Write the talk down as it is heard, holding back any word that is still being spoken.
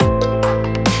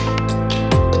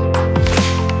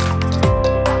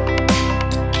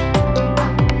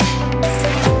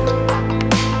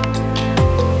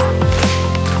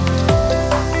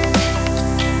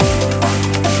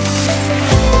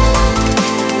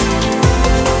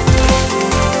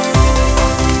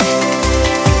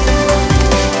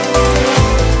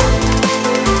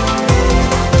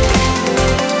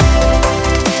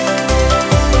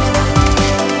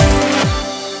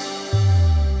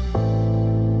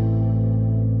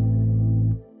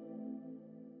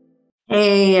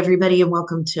Hey, everybody, and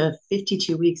welcome to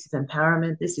 52 Weeks of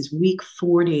Empowerment. This is week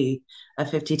 40 of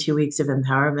 52 Weeks of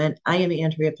Empowerment. I am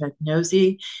Andrea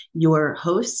Pagnozzi, your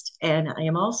host, and I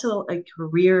am also a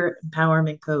career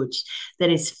empowerment coach that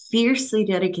is fiercely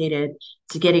dedicated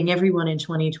to getting everyone in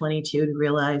 2022 to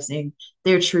realizing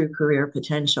their true career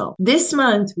potential. This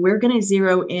month, we're going to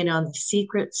zero in on the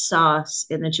secret sauce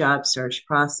in the job search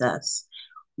process.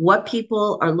 What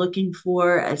people are looking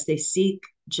for as they seek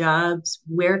jobs,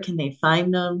 where can they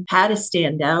find them, how to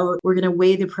stand out. We're going to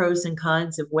weigh the pros and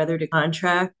cons of whether to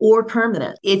contract or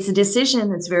permanent. It's a decision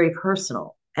that's very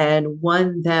personal and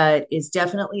one that is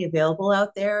definitely available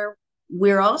out there.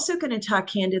 We're also going to talk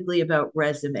candidly about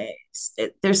resumes.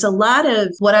 There's a lot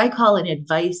of what I call an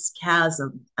advice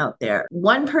chasm out there.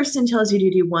 One person tells you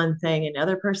to do one thing,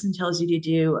 another person tells you to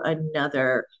do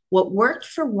another. What worked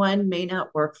for one may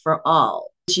not work for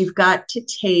all. You've got to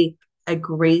take a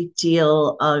great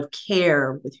deal of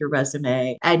care with your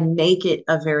resume and make it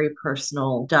a very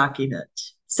personal document.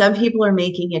 Some people are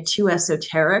making it too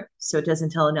esoteric, so it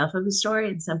doesn't tell enough of a story,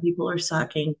 and some people are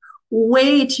talking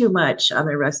way too much on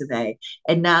their resume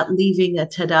and not leaving a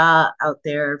ta-da out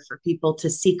there for people to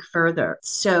seek further.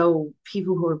 So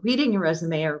people who are reading your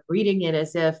resume are reading it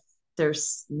as if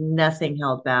there's nothing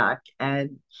held back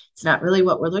and it's not really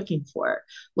what we're looking for,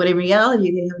 when in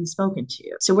reality they haven't spoken to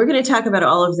you. So we're going to talk about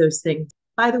all of those things.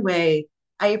 By the way,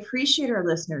 I appreciate our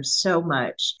listeners so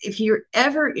much. If you're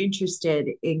ever interested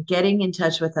in getting in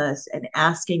touch with us and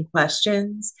asking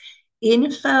questions,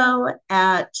 info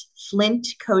at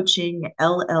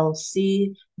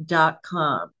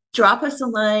flintcoachingllc.com. Drop us a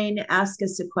line, ask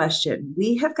us a question.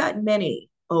 We have gotten many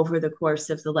over the course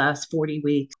of the last 40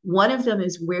 weeks. One of them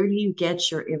is, where do you get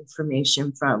your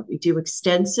information from? We do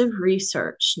extensive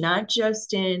research, not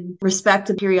just in respect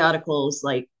to periodicals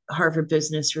like Harvard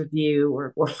Business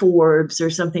Review or Forbes or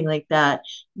something like that.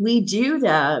 We do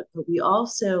that, but we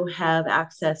also have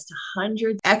access to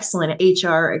hundreds of excellent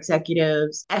HR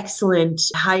executives, excellent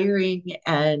hiring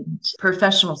and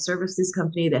professional services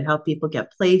company that help people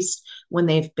get placed when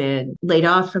they've been laid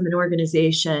off from an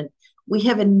organization. We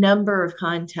have a number of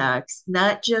contacts,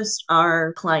 not just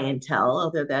our clientele,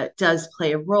 although that does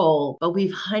play a role, but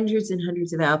we've hundreds and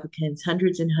hundreds of applicants,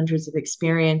 hundreds and hundreds of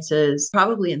experiences,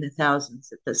 probably in the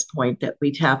thousands at this point that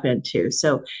we tap into.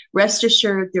 So rest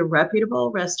assured, they're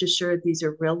reputable. Rest assured, these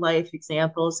are real life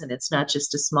examples, and it's not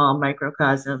just a small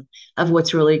microcosm of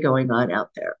what's really going on out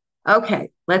there. Okay,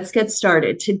 let's get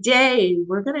started. Today,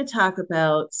 we're going to talk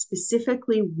about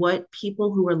specifically what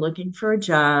people who are looking for a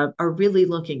job are really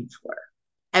looking for.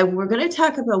 And we're going to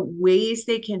talk about ways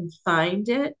they can find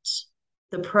it,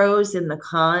 the pros and the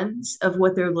cons of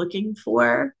what they're looking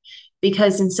for,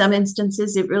 because in some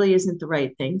instances, it really isn't the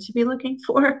right thing to be looking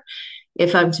for,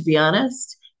 if I'm to be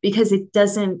honest, because it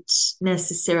doesn't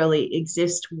necessarily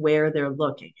exist where they're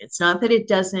looking. It's not that it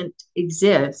doesn't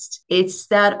exist. It's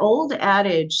that old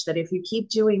adage that if you keep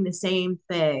doing the same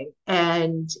thing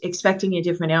and expecting a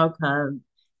different outcome,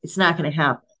 it's not going to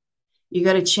happen. You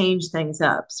got to change things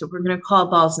up. So we're going to call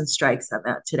balls and strikes on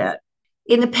that today.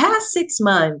 In the past 6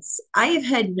 months, I have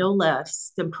had no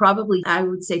less than probably, I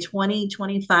would say, 20,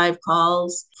 25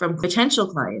 calls from potential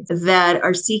clients that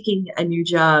are seeking a new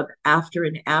job after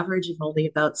an average of only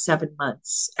about 7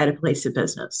 months at a place of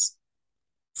business.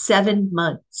 7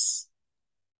 months.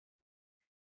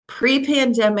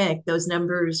 Pre-pandemic, those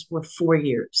numbers were 4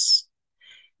 years.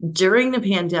 During the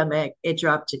pandemic, it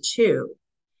dropped to 2,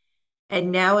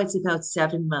 and now it's about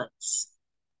 7 months.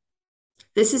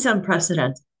 This is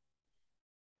unprecedented.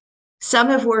 Some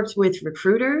have worked with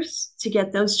recruiters to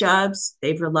get those jobs.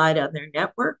 They've relied on their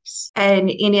networks. And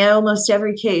in almost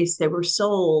every case, they were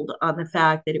sold on the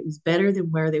fact that it was better than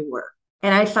where they were.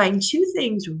 And I find two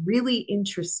things really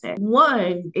interesting.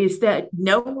 One is that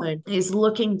no one is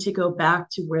looking to go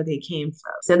back to where they came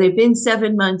from. So they've been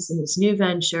 7 months in this new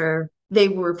venture. They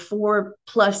were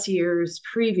 4+ years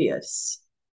previous.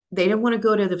 They don't want to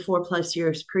go to the 4+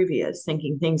 years previous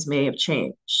thinking things may have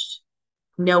changed.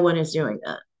 No one is doing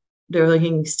that. They're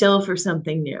looking still for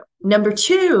something new. Number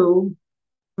two,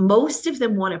 most of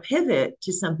them want to pivot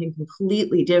to something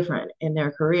completely different in their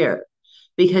career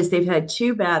because they've had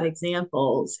two bad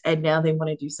examples and now they want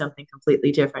to do something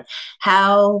completely different.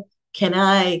 How can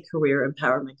I, career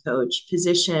empowerment coach,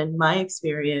 position my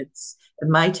experience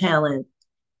and my talent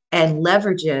and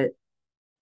leverage it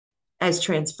as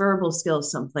transferable skills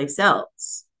someplace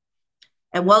else?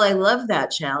 And while I love that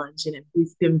challenge, and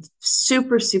we've been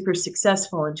super, super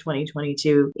successful in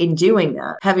 2022 in doing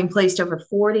that, having placed over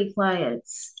 40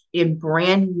 clients in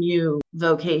brand new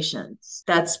vocations.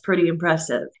 That's pretty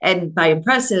impressive. And by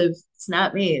impressive, it's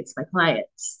not me, it's my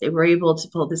clients. They were able to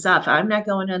pull this off. I'm not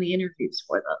going on the interviews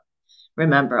for them.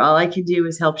 Remember, all I can do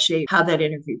is help shape how that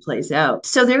interview plays out.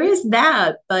 So there is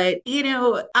that, but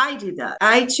I did that.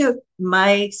 I took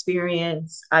my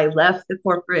experience, I left the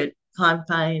corporate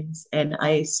confines and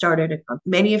I started a company.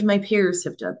 Many of my peers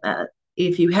have done that.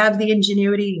 If you have the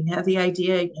ingenuity, you have the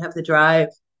idea, you have the drive,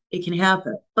 it can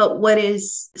happen. But what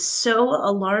is so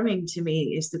alarming to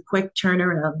me is the quick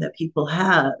turnaround that people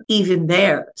have, even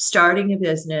there, starting a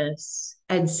business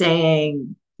and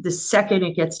saying, the second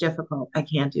it gets difficult, I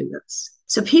can't do this.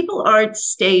 So people aren't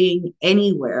staying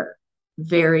anywhere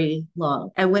very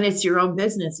long. And when it's your own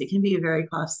business, it can be a very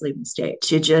costly mistake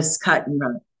to just cut and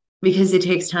run because it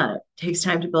takes time. It takes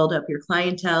time to build up your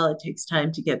clientele. It takes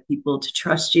time to get people to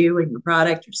trust you and your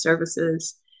product or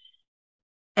services.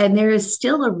 And there is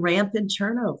still a rampant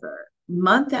turnover.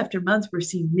 Month after month, we're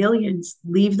seeing millions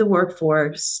leave the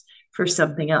workforce for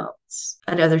something else,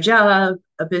 another job,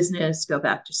 a business, go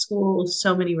back to school,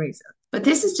 so many reasons. But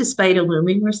this is despite a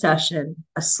looming recession,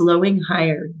 a slowing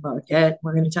hiring market.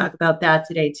 We're going to talk about that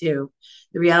today too.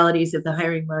 The realities of the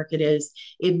hiring market is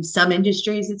in some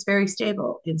industries, it's very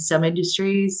stable. In some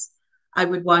industries, I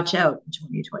would watch out in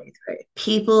 2023.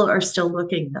 People are still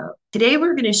looking though. Today,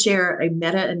 we're going to share a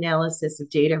meta-analysis of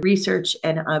data research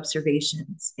and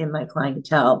observations in my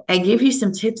clientele and give you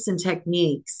some tips and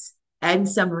techniques and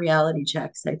some reality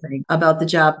checks, I think, about the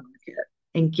job market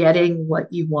and getting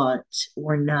what you want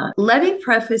or not. Let me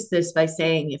preface this by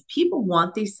saying if people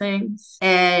want these things,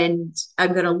 and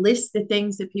I'm going to list the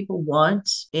things that people want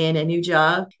in a new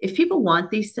job, if people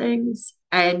want these things,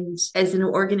 and as an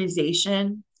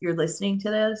organization, you're listening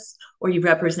to this, or you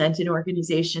represent an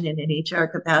organization in an HR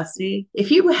capacity,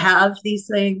 if you have these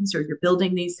things or you're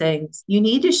building these things, you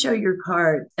need to show your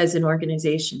card as an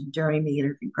organization during the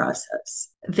interview process.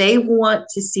 They want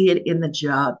to see it in the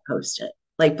job posting.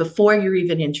 Like before you're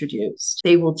even introduced,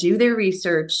 they will do their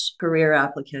research, career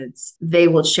applicants. They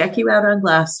will check you out on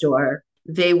Glassdoor.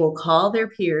 They will call their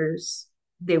peers.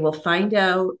 They will find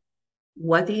out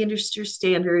what the industry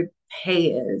standard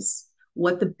pay is,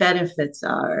 what the benefits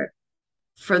are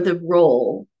for the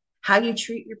role, how you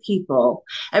treat your people.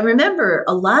 And remember,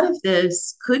 a lot of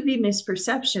this could be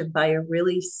misperception by a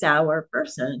really sour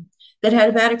person that had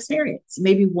a bad experience,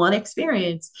 maybe one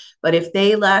experience, but if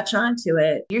they latch onto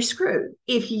it, you're screwed.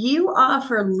 If you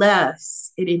offer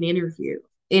less in an interview,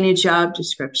 in a job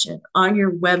description, on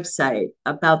your website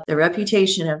about the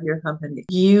reputation of your company,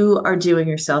 you are doing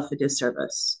yourself a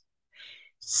disservice.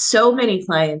 So many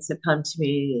clients have come to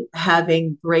me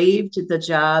having braved the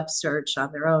job search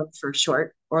on their own for a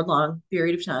short or long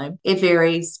period of time. It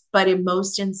varies, but in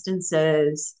most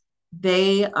instances,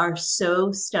 they are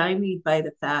so stymied by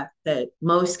the fact that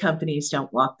most companies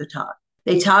don't walk the talk.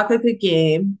 They talk a good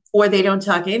game or they don't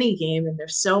talk any game, and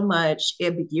there's so much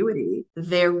ambiguity.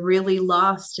 They're really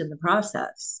lost in the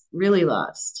process, really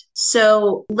lost.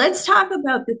 So let's talk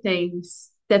about the things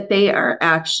that they are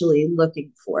actually looking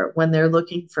for when they're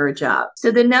looking for a job.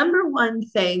 So the number one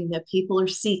thing that people are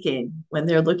seeking when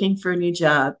they're looking for a new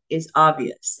job is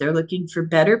obvious. They're looking for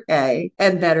better pay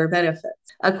and better benefits.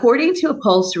 According to a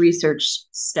Pulse research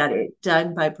study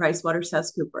done by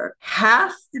PricewaterhouseCoopers,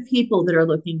 half the people that are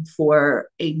looking for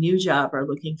a new job are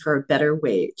looking for a better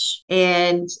wage,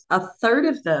 and a third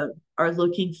of them are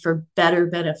looking for better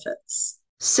benefits.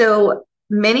 So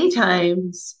many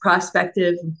times,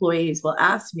 prospective employees will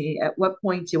ask me, at what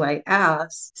point do I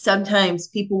ask? Sometimes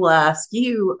people will ask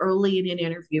you early in an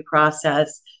interview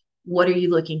process, what are you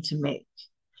looking to make?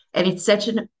 And it's such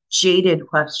a jaded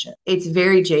question. It's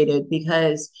very jaded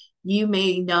because you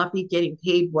may not be getting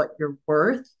paid what you're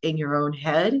worth in your own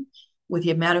head with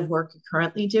the amount of work you're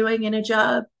currently doing in a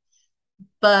job,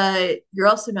 but you're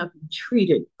also not being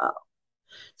treated well.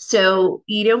 So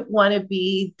you don't want to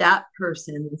be that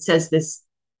person that says this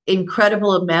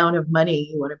incredible amount of money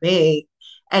you want to make,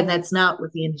 and that's not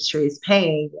what the industry is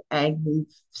paying, and you've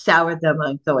soured them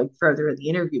on going further in the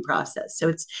interview process. So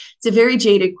it's a very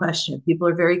jaded question. People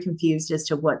are very confused as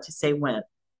to what to say when.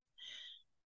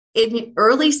 In the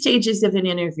early stages of an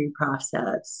interview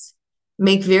process,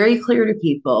 make very clear to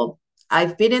people,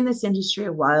 I've been in this industry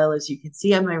a while, as you can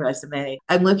see on my resume.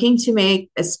 I'm looking to make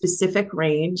a specific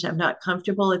range. I'm not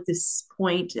comfortable at this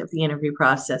point of the interview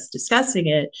process discussing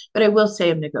it, but I will say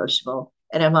I'm negotiable,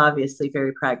 and I'm obviously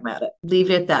very pragmatic.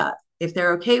 Leave it at that. If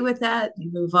they're okay with that,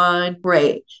 you move on.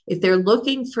 Great. If they're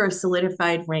looking for a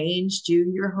solidified range, do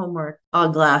your homework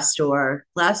on Glassdoor.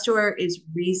 Glassdoor is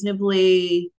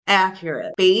reasonably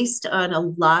accurate based on a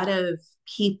lot of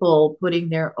people putting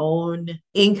their own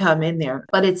income in there,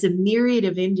 but it's a myriad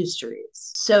of industries.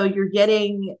 So you're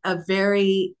getting a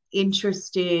very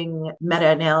interesting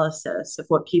meta-analysis of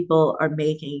what people are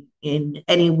making in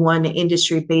any one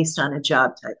industry based on a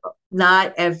job title.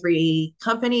 Not every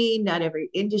company, not every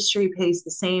industry pays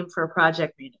the same for a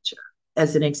project manager,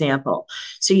 as an example.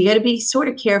 So you got to be sort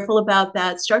of careful about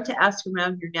that. Start to ask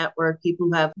around your network, people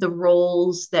who have the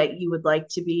roles that you would like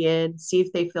to be in, see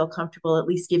if they feel comfortable at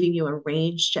least giving you a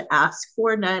range to ask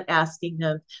for, not asking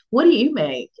them, what do you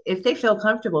make? If they feel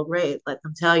comfortable, great, let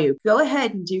them tell you. Go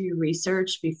ahead and do your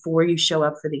research before you show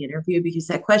up for the interview, because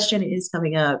that question is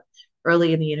coming up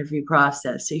early in the interview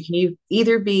process. So you can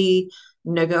either be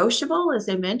negotiable, as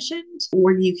I mentioned,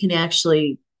 or you can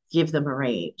actually give them a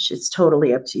range. It's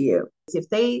totally up to you. If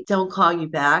they don't call you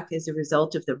back as a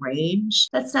result of the range,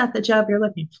 that's not the job you're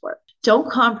looking for.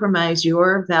 Don't compromise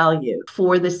your value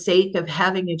for the sake of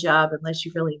having a job unless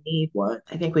you really need one.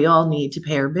 I think we all need to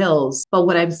pay our bills. But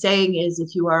what I'm saying is,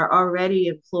 if you are already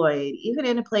employed, even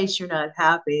in a place you're not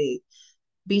happy,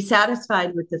 be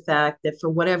satisfied with the fact that for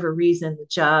whatever reason the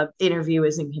job interview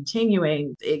isn't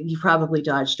continuing, you probably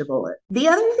dodged a bullet. The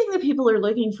other thing that people are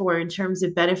looking for in terms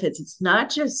of benefits, it's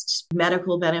not just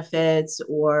medical benefits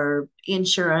or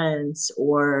insurance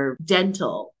or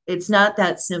dental. It's not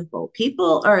that simple.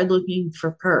 People are looking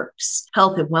for perks,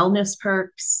 health and wellness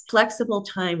perks, flexible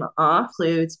time off,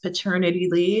 includes paternity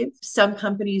leave. Some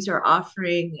companies are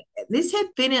offering, this had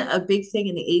been a big thing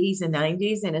in the 80s and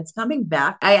 90s, and it's coming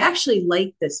back. I actually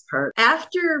like this perk.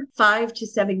 After 5 to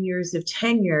 7 years of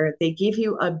tenure, they give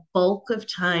you a bulk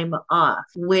of time off,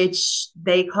 which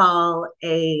they call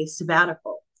a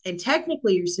sabbatical. And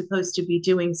technically, you're supposed to be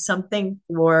doing something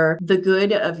for the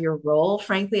good of your role.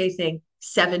 Frankly, I think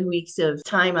 7 weeks of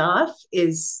time off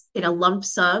is in a lump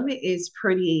sum is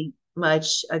pretty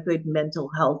much a good mental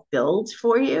health build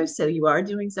for you. So you are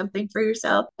doing something for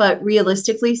yourself. But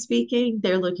realistically speaking,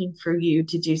 they're looking for you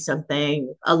to do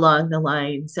something along the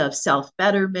lines of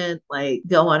self-betterment, like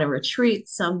go on a retreat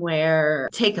somewhere,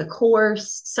 take a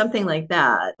course, something like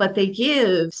that. But they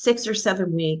give 6 or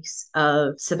 7 weeks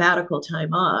of sabbatical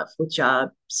time off with job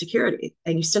security,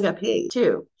 and you still got paid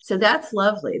too. So that's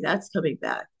lovely. That's coming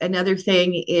back. Another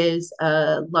thing is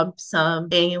a lump sum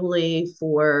annually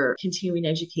for continuing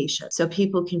education, so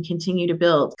people can continue to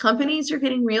build. Companies are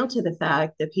getting real to the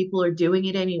fact that people are doing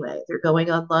it anyway. They're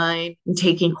going online and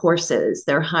taking courses.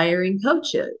 They're hiring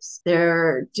coaches.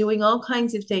 They're doing all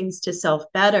kinds of things to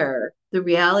self-better. The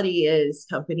reality is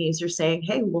companies are saying,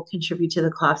 hey, we'll contribute to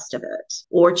the cost of it,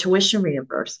 or tuition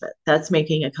reimbursement. That's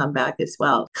making a comeback as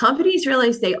well. Companies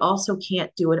realize they also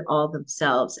can't do it all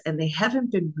themselves, and they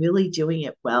haven't been really doing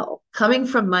it well. Coming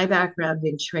from my background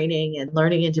in training and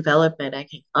learning and development, I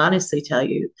can honestly tell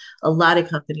you a lot of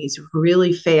companies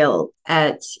really failed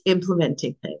at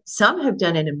implementing things. Some have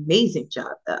done an amazing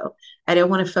job, though. I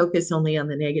don't want to focus only on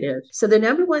the negative. So the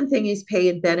number one thing is pay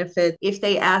and benefit. If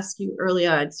they ask you early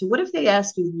on, so what if they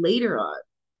ask you later on,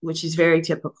 which is very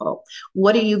typical?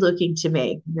 What are you looking to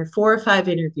make? You're 4 or 5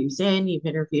 interviews in, you've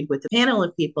interviewed with a panel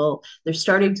of people. They're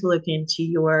starting to look into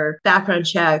your background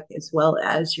check as well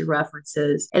as your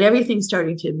references, and everything's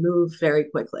starting to move very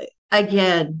quickly.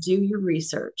 Again, do your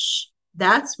research.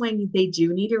 That's when they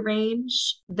do need a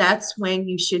range. That's when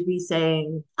you should be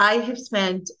saying, I have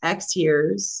spent X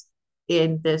years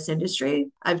in this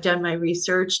industry. I've done my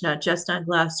research, not just on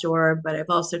Glassdoor, but I've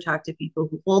also talked to people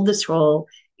who hold this role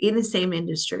in the same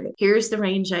industry. Here's the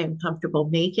range I am comfortable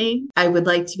making. I would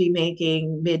like to be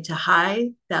making mid to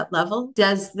high, that level.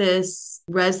 Does this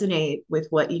resonate with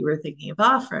what you were thinking of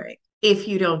offering? If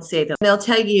you don't say that, they'll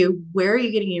tell you, where are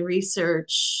you getting your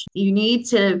research? You need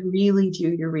to really do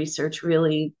your research,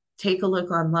 really take a look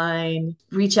online,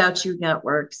 reach out to your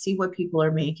network, see what people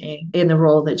are making in the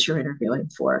role that you're interviewing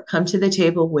for. Come to the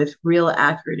table with real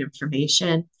accurate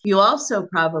information. You also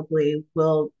probably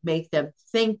will make them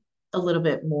think a little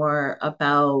bit more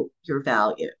about your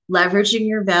value. Leveraging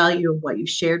your value and what you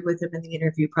shared with them in the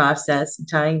interview process and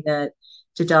tying that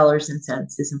to dollars and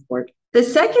cents is important. The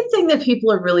second thing that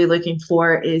people are really looking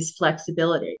for is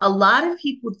flexibility. A lot of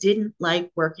people didn't like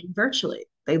working virtually.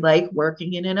 They like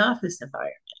working in an office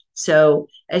environment. So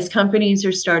as companies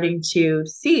are starting to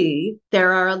see,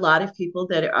 there are a lot of people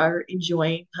that are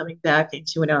enjoying coming back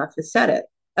into an office setting.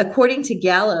 According to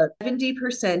Gallup,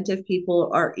 70% of people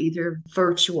are either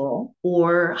virtual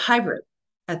or hybrid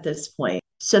at this point.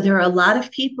 So there are a lot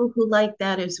of people who like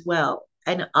that as well.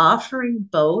 and offering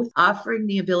both, offering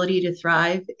the ability to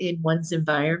thrive in one's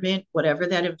environment, whatever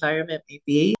that environment may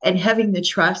be, and having the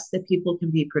trust that people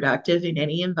can be productive in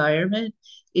any environment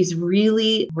is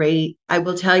really great. I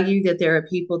will tell you that there are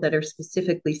people that are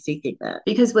specifically seeking that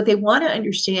because what they want to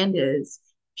understand is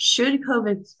should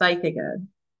COVID spike again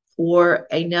or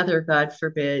another, God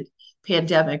forbid,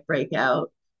 pandemic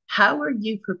breakout, how are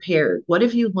you prepared? What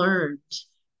have you learned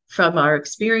from our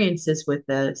experiences with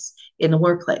this in the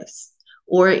workplace?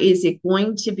 Or is it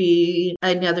going to be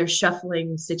another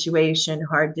shuffling situation,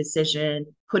 hard decision,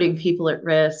 putting people at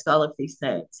risk, all of these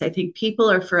things? I think people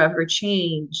are forever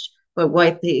changed by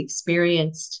what they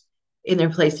experienced in their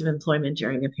place of employment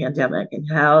during the pandemic and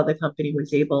how the company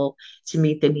was able to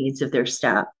meet the needs of their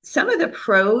staff. Some of the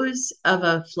pros of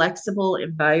a flexible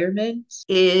environment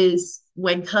is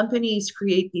when companies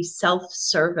create these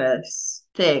self-service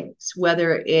things,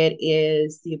 whether it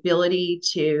is the ability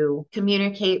to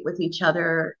communicate with each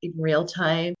other in real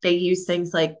time. They use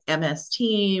things like MS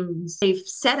Teams. They've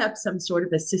set up some sort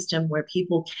of a system where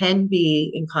people can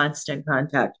be in constant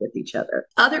contact with each other.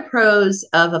 Other pros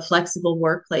of a flexible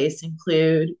workplace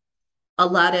include a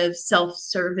lot of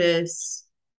self-service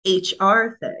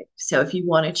HR things. So if you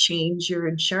want to change your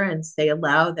insurance, they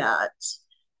allow that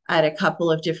at a couple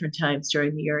of different times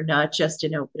during the year, not just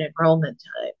an open enrollment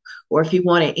time. Or if you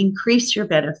want to increase your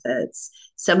benefits,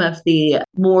 some of the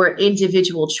more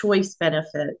individual choice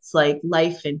benefits like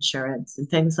life insurance and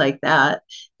things like that,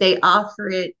 they offer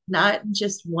it not in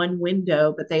just one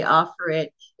window, but they offer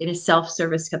it in a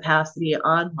self-service capacity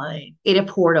online in a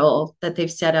portal that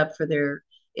they've set up for their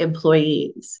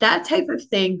employees. That type of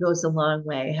thing goes a long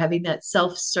way. Having that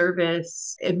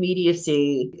self-service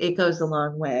immediacy, it goes a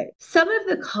long way. Some of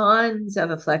the cons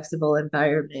of a flexible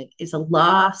environment is a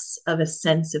loss of a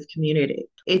sense of community.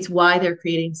 It's why they're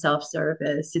creating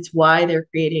self-service. It's why they're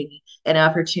creating an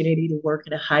opportunity to work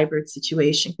in a hybrid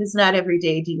situation because not every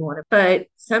day do you want to, but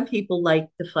some people like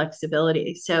the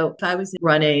flexibility. So if I was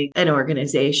running an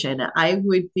organization, I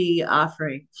would be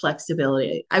offering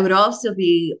flexibility. I would also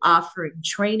be offering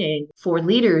training for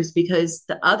leaders because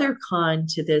the other con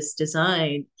to this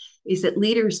design is that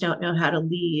leaders don't know how to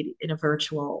lead in a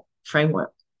virtual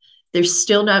framework. They're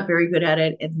still not very good at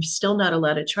it, and there's still not a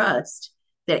lot of trust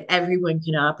that everyone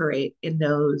can operate in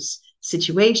those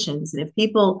situations. And if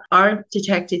people aren't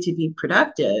detected to be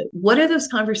productive, what do those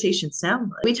conversations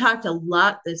sound like? We talked a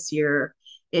lot this year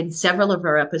in several of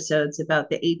our episodes about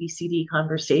the ABCD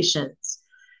conversations,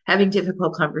 having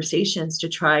difficult conversations to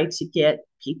try to get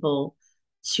people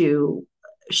to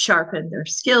sharpen their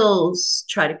skills,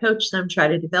 try to coach them, try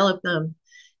to develop them,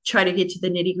 try to get to the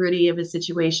nitty gritty of a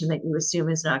situation that you assume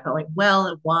is not going well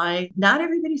and why. Not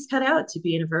everybody's cut out to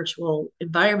be in a virtual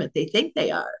environment. They think they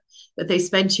are, but they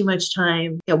spend too much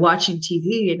time watching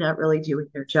TV and not really doing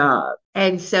their job.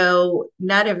 And so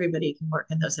not everybody can work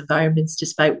in those environments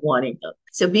despite wanting them.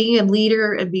 So being a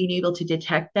leader and being able to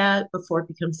detect that before it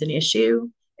becomes an issue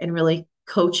and really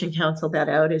coach and counsel that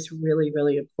out is really,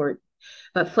 really important.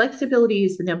 But flexibility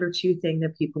is the number 2 thing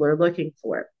that people are looking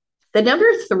for. The number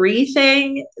 3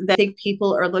 thing that I think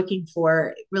people are looking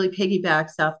for really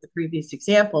piggybacks off the previous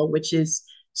example, which is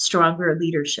stronger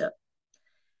leadership.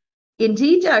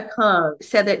 Indeed.com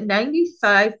said that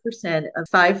 95% of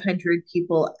 500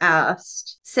 people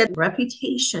asked said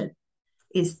reputation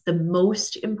is the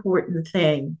most important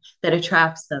thing that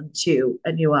attracts them to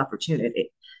a new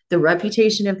opportunity. The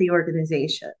reputation of the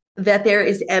organization, that there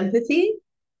is empathy,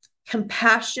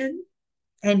 compassion,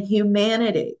 and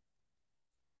humanity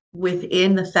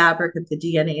within the fabric of the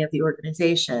DNA of the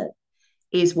organization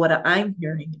is what I'm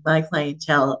hearing in my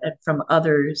clientele and from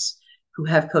others who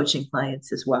have coaching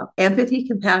clients as well. Empathy,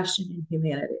 compassion, and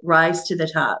humanity rise to the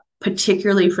top,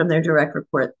 particularly from their direct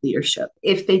report leadership.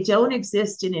 If they don't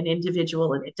exist in an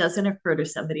individual and it doesn't occur to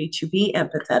somebody to be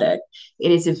empathetic,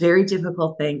 it is a very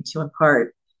difficult thing to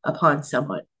impart upon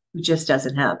someone who just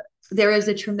doesn't have it. There is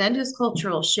a tremendous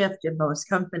cultural shift in most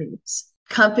companies.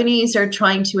 Companies are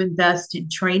trying to invest in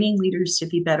training leaders to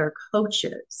be better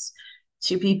coaches,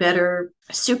 to be better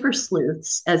super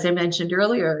sleuths, as I mentioned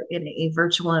earlier, in a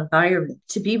virtual environment,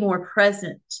 to be more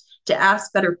present, to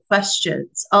ask better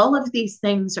questions. All of these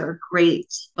things are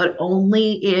great, but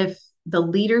only if the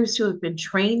leaders who have been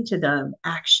trained to them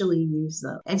actually use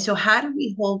them. And so how do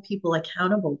we hold people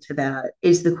accountable to that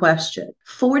is the question.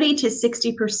 40 to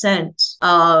 60%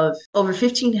 of over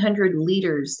 1,500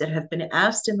 leaders that have been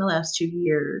asked in the last 2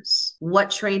 years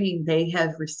what training they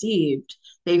have received,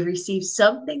 they've received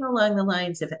something along the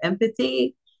lines of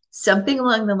empathy, something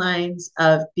along the lines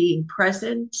of being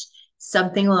present,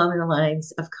 something along the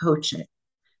lines of coaching.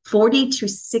 40 to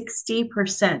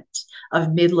 60%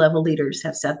 of mid-level leaders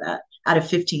have said that. out of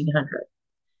 1,500.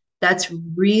 That's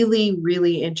really,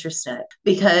 really interesting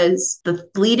because the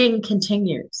bleeding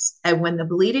continues. And when the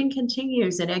bleeding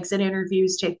continues and exit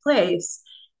interviews take place,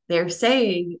 they're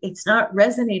saying it's not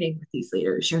resonating with these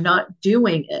leaders. You're not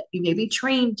doing it. You may be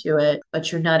trained to it,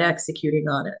 but you're not executing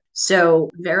on it. So,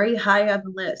 very high on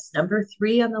the list. Number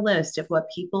three on the list of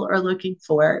what people are looking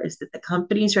for is that the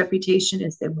company's reputation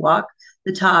is they walk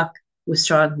the talk with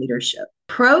strong leadership.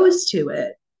 Pros to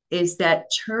it is that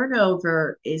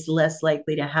turnover is less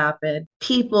likely to happen.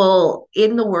 People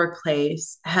in the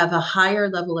workplace have a higher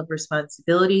level of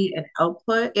responsibility and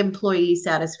output. Employee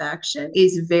satisfaction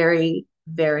is very,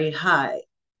 very high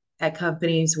at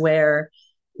companies where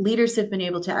leaders have been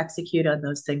able to execute on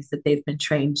those things that they've been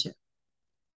trained to.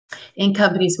 In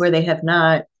companies where they have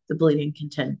not, the bleeding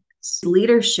continues.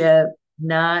 Leadership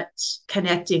not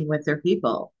connecting with their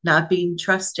people, not being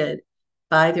trusted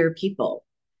by their people,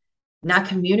 not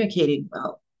communicating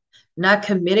well, not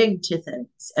committing to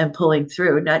things and pulling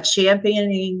through, not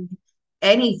championing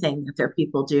anything that their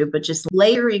people do, but just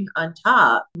layering on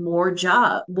top more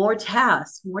job, more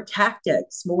tasks, more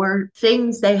tactics, more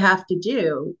things they have to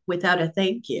do without a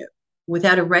thank you,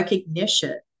 without a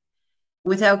recognition,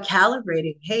 without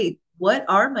calibrating, hey, what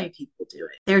are my people doing?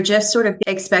 They're just sort of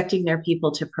expecting their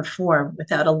people to perform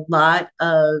without a lot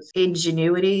of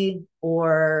ingenuity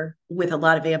or with a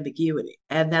lot of ambiguity.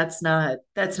 And that's not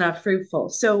fruitful.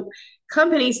 So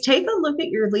companies, take a look at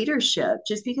your leadership.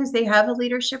 Just because they have a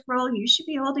leadership role, you should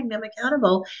be holding them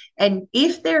accountable. And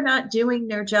if they're not doing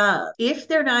their job, if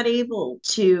they're not able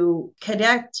to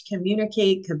connect,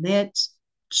 communicate, commit,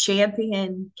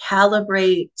 champion,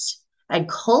 calibrate, and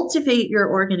cultivate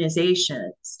your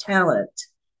organization's talent,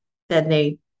 then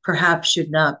they perhaps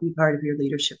should not be part of your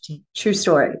leadership team. True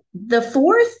story. The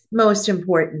fourth most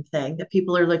important thing that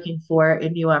people are looking for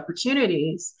in new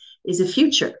opportunities is a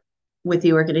future with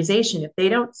the organization. If they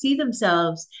don't see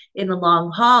themselves in the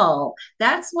long haul,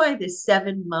 that's why this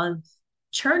 7-month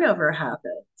turnover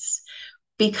happens.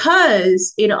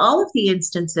 Because in all of the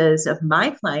instances of my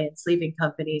clients leaving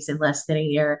companies in less than a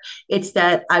year, it's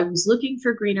that I was looking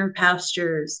for greener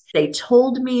pastures. They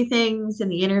told me things in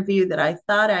the interview that I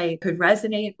thought I could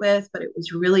resonate with, but it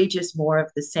was really just more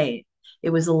of the same. It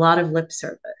was a lot of lip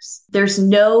service. There's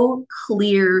no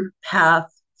clear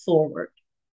path forward.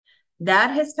 That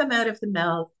has come out of the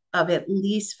mouth of at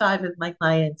least 5 of my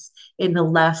clients in the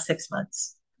last 6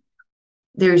 months.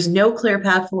 There's no clear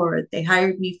path forward. They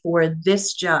hired me for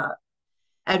this job.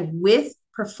 And with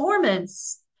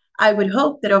performance, I would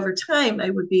hope that over time I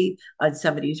would be on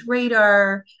somebody's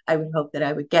radar. I would hope that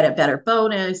I would get a better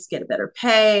bonus, get a better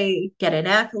pay, get an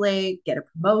accolade, get a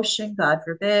promotion, God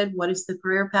forbid. What is the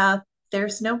career path?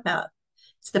 There's no path.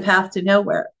 It's the path to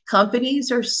nowhere. Companies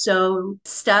are so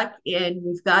stuck in,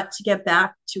 we've got to get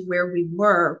back to where we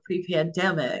were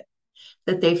pre-pandemic,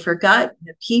 that they forgot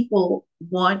that people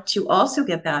want to also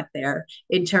get back there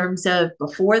in terms of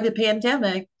before the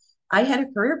pandemic, I had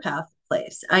a career path in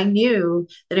place. I knew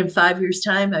that in 5 years'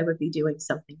 time, I would be doing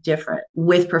something different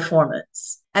with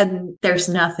performance. And there's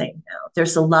nothing now.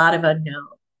 There's a lot of unknown.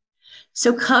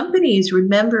 So companies,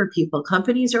 remember people,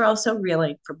 companies are also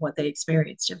reeling from what they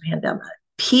experienced in pandemic.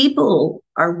 People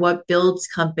are what builds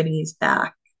companies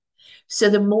back. So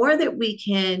the more that we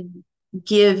can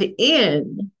give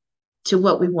in to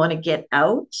what we want to get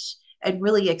out and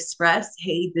really express,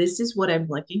 hey, this is what I'm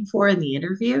looking for in the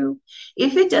interview.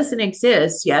 If it doesn't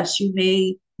exist, yes, you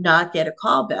may not get a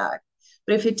call back.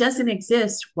 But if it doesn't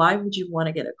exist, why would you want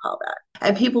to get a call back?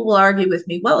 And people will argue with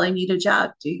me, well, I need a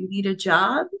job. Do you need a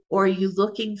job? Or are you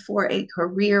looking for a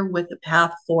career with a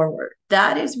path forward?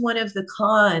 That is one of the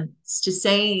cons to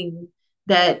saying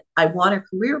that I want a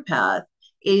career path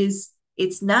is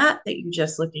it's not that you're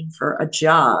just looking for a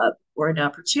job or an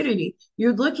opportunity.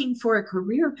 You're looking for a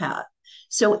career path.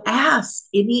 So ask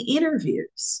in the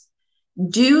interviews,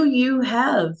 do you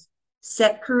have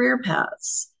set career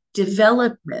paths,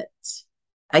 development?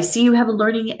 I see you have a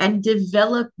learning and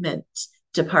development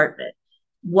department.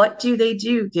 What do they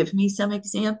do? Give me some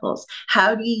examples.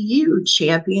 How do you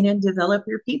champion and develop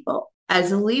your people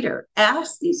as a leader?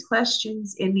 Ask these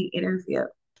questions in the interview.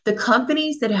 The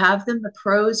companies that have them, the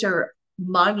pros are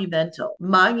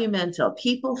monumental.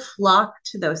 People flock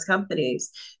to those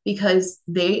companies because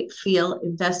they feel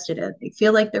invested in. They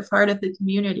feel like they're part of the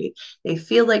community. They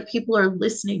feel like people are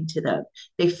listening to them.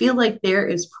 They feel like there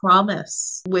is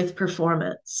promise with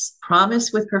performance.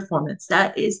 Promise with performance.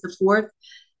 That is the fourth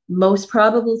most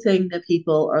probable thing that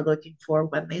people are looking for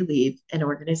when they leave an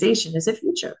organization is a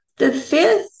future. The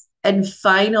fifth and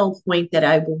final point that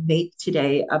I will make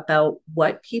today about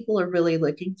what people are really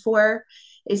looking for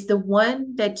is the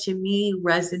one that to me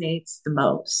resonates the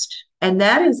most. And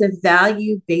that is a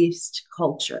value-based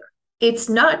culture. It's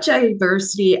not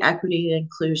diversity, equity, and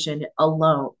inclusion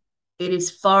alone. It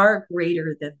is far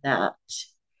greater than that.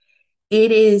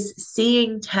 It is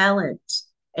seeing talent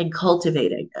and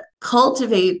cultivating it.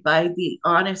 Cultivate, by the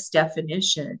honest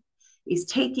definition, is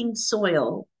taking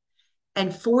soil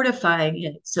and fortifying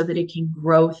it so that it can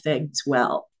grow things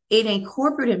well. In a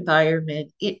corporate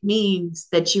environment, it means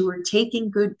that you are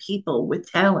taking good people with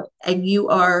talent and you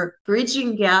are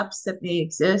bridging gaps that may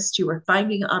exist. You are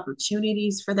finding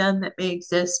opportunities for them that may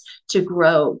exist to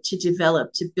grow, to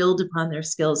develop, to build upon their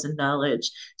skills and knowledge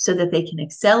so that they can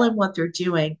excel in what they're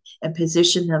doing and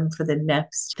position them for the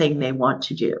next thing they want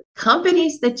to do.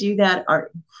 Companies that do that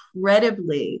are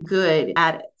incredibly good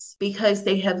at it because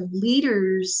they have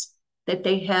leaders that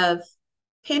they have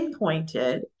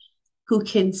pinpointed who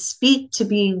can speak to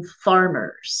being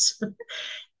farmers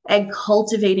and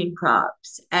cultivating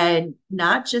crops, and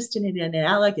not just in an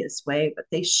analogous way, but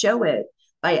they show it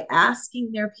by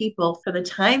asking their people for the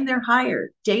time they're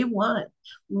hired, day one,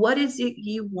 what is it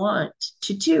you want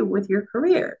to do with your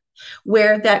career?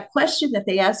 Where that question that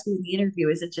they ask you in the interview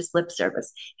isn't just lip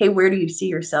service. Hey, where do you see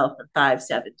yourself in 5,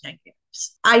 7, 10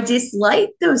 years? I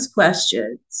dislike those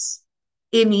questions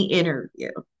in the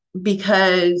interview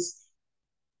because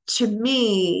to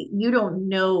me, you don't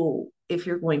know if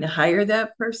you're going to hire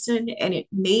that person. And it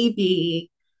may be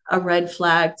a red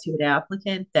flag to an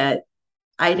applicant that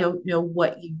I don't know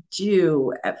what you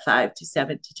do at 5 to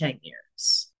 7 to 10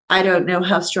 years. I don't know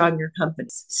how strong your company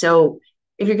is. So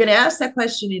if you're going to ask that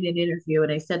question in an interview,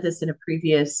 and I said this in a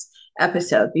previous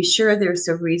episode, be sure there's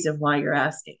a reason why you're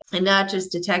asking and not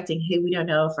just detecting, hey, we don't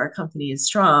know if our company is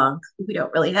strong. We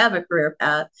don't really have a career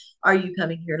path. Are you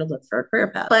coming here to look for a career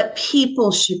path? But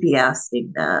people should be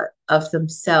asking that of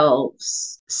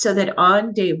themselves so that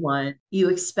on day one, you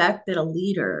expect that a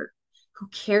leader who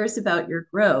cares about your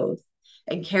growth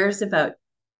and cares about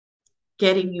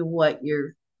getting you what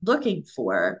you're looking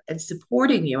for and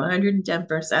supporting you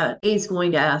 110% is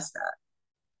going to ask that.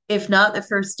 If not the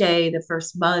first day, the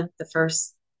first month, the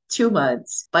first 2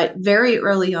 months, but very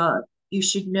early on, you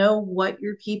should know what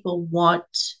your people want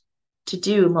to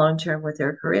do long term with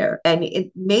their career. And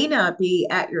it may not be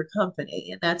at your company,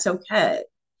 and that's okay.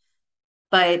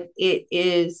 But it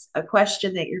is a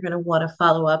question that you're going to want to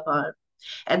follow up on.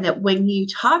 And that when you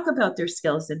talk about their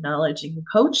skills and knowledge and you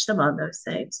coach them on those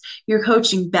things, you're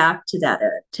coaching back to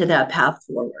that path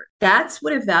forward. That's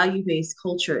what a value-based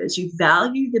culture is. You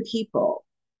value the people,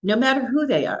 no matter who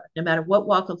they are, no matter what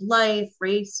walk of life,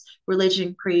 race,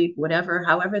 religion, creed, whatever,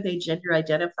 however they gender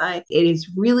identify. It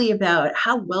is really about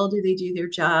how well do they do their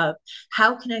job?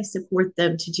 How can I support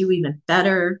them to do even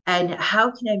better? And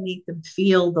how can I make them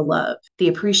feel the love, the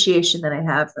appreciation that I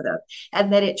have for them?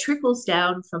 And that it trickles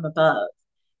down from above.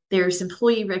 There's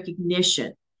employee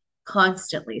recognition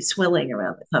constantly swilling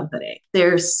around the company.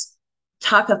 There's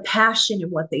talk of passion in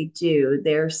what they do.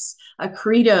 There's a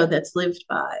credo that's lived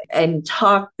by and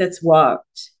talk that's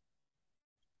walked.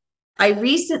 I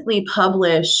recently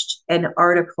published an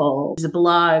article, it was a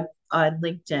blog on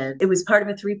LinkedIn. It was part of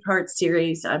a 3-part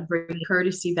series on bringing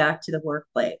courtesy back to the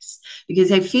workplace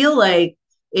because I feel like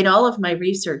in all of my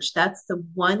research, that's the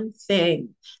one thing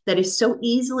that is so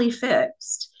easily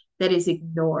fixed that is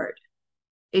ignored.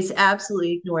 It's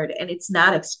absolutely ignored, and it's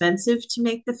not expensive to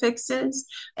make the fixes.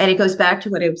 And it goes back to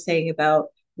what I was saying about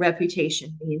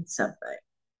reputation means something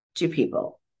to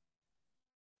people.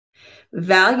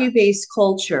 Value-based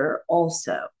culture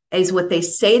also is what they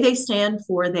say they stand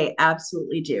for, they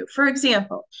absolutely do. For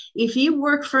example, if you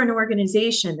work for an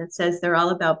organization that says they're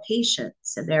all about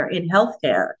patients and they're in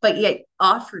healthcare, but yet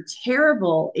offer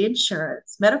terrible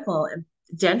insurance, medical, and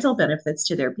dental benefits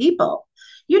to their people,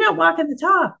 you're not walking the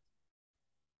talk.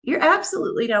 You're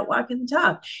absolutely not walking the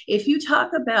talk. If you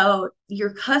talk about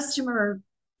your customer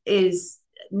is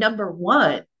number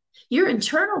one, your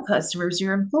internal customers,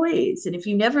 your employees, and if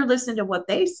you never listen to what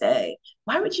they say,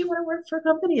 why would you want to work for a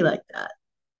company like that?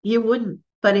 You wouldn't.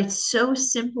 But it's so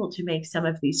simple to make some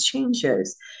of these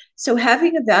changes. So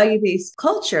having a value-based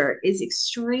culture is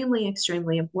extremely,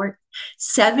 extremely important.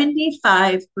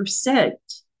 75%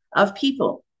 of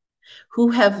people who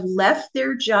have left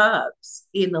their jobs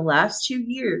in the last 2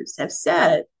 years have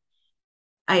said,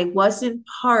 I wasn't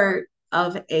part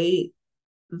of a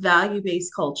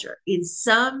value-based culture in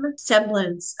some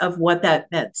semblance of what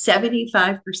that meant.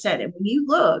 75%. And when you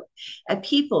look at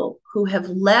people who have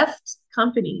left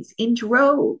companies in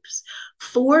droves,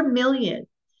 4 million,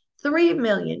 3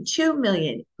 million, 2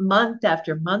 million, month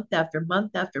after month after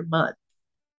month after month,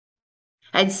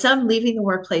 and some leaving the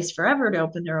workplace forever to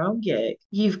open their own gig,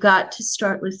 you've got to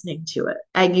start listening to it.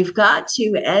 And you've got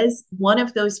to, as one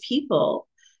of those people,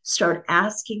 Start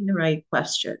asking the right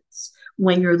questions.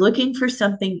 When you're looking for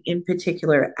something in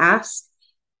particular, ask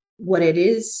what it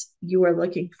is you are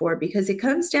looking for, because it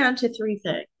comes down to three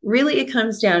things. Really, it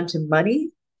comes down to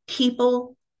money,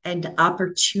 people, and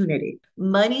opportunity.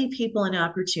 Money, people, and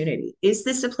opportunity. Is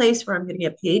this a place where I'm going to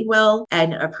get paid well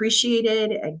and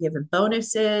appreciated and given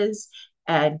bonuses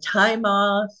and time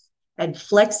off and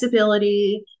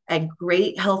flexibility and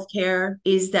great healthcare?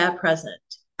 Is that present?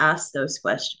 Ask those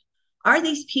questions. Are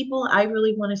these people I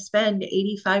really want to spend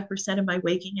 85% of my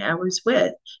waking hours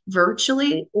with,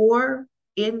 virtually or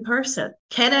in person?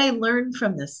 Can I learn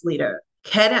from this leader?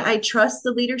 Can I trust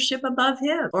the leadership above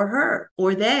him or her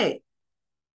or they?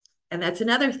 And that's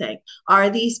another thing. Are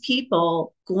these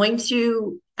people going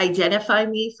to identify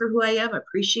me for who I am,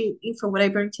 appreciate me for what I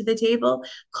bring to the table,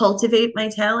 cultivate my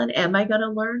talent? Am I going to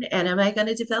learn and am I going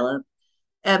to develop?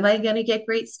 Am I going to get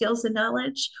great skills and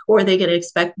knowledge? Or are they going to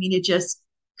expect me to just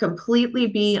completely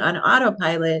be on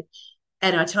autopilot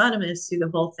and autonomous through the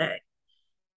whole thing?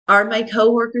 Are my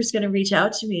coworkers going to reach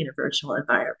out to me in a virtual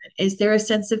environment? Is there a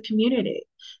sense of community?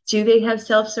 Do they have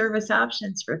self-service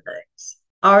options for things?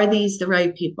 Are these the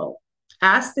right people?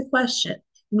 Ask the question.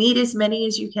 Meet as many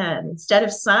as you can. Instead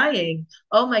of sighing,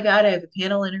 oh my God, I have a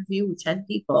panel interview with 10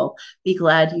 people, be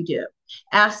glad you do.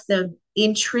 Ask them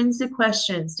intrinsic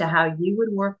questions to how you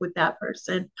would work with that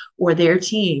person or their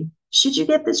team should you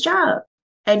get this job.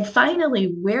 And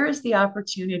finally, where is the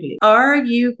opportunity? Are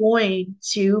you going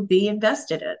to be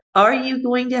invested in? Are you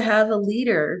going to have a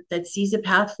leader that sees a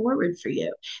path forward for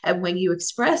you? And when you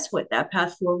express what that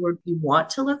path forward you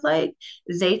want to look like,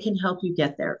 they can help you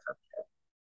get there from you.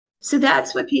 So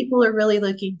that's what people are really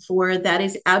looking for. That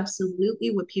is absolutely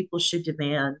what people should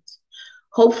demand.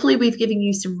 Hopefully, we've given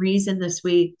you some reason this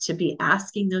week to be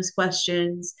asking those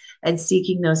questions and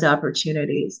seeking those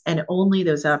opportunities, and only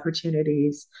those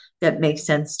opportunities that make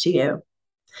sense to you.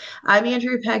 I'm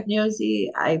Andrea Pagnozzi.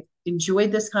 I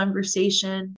enjoyed this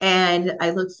conversation, and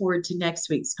I look forward to next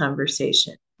week's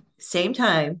conversation. Same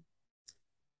time,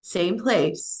 same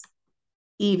place,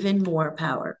 even more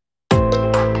power.